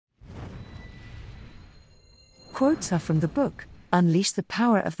quotes are from the book, Unleash the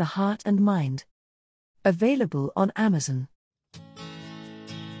Power of the Heart and Mind. Available on Amazon.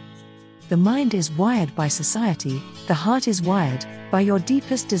 The mind is wired by society, the heart is wired by your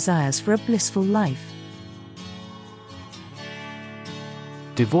deepest desires for a blissful life.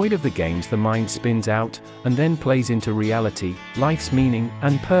 Devoid of the games the mind spins out, and then plays into reality, life's meaning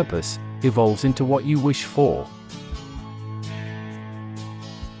and purpose evolves into what you wish for.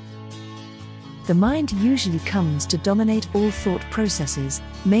 The mind usually comes to dominate all thought processes,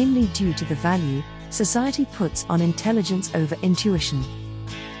 mainly due to the value society puts on intelligence over intuition.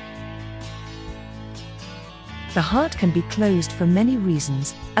 The heart can be closed for many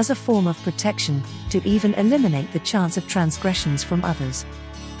reasons, as a form of protection, to even eliminate the chance of transgressions from others.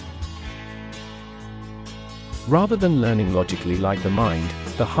 Rather than learning logically like the mind,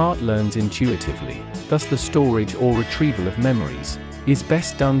 the heart learns intuitively, thus the storage or retrieval of memories is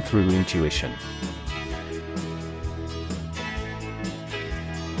best done through intuition.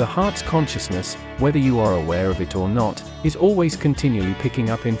 The heart's consciousness, whether you are aware of it or not, is always continually picking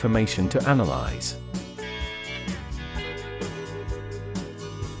up information to analyze.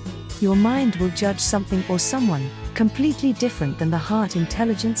 Your mind will judge something or someone completely different than the heart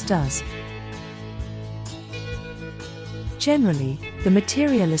intelligence does. Generally, the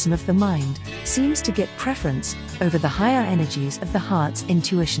materialism of the mind seems to get preference over the higher energies of the heart's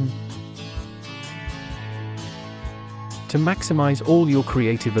intuition. To maximize all your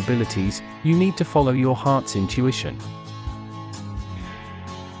creative abilities, you need to follow your heart's intuition.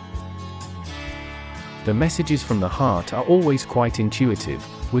 The messages from the heart are always quite intuitive,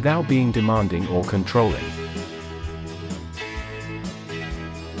 without being demanding or controlling.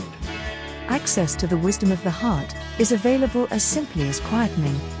 Access to the wisdom of the heart is available as simply as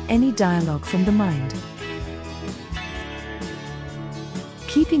quietening any dialogue from the mind.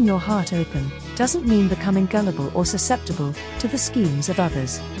 Keeping your heart open doesn't mean becoming gullible or susceptible to the schemes of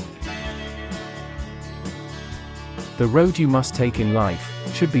others. The road you must take in life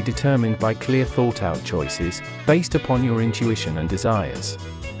should be determined by clear thought-out choices, based upon your intuition and desires.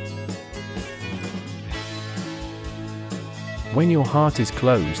 When your heart is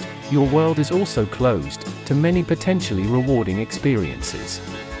closed, your world is also closed to many potentially rewarding experiences.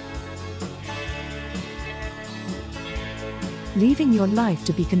 Leaving your life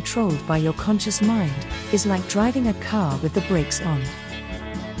to be controlled by your conscious mind is like driving a car with the brakes on.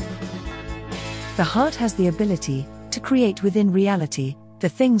 The heart has the ability to create within reality the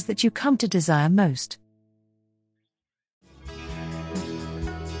things that you come to desire most.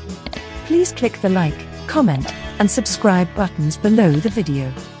 Please click the like, comment, and subscribe buttons below the video.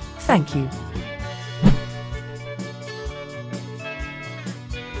 Thank you.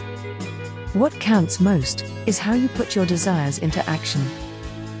 What counts most is how you put your desires into action.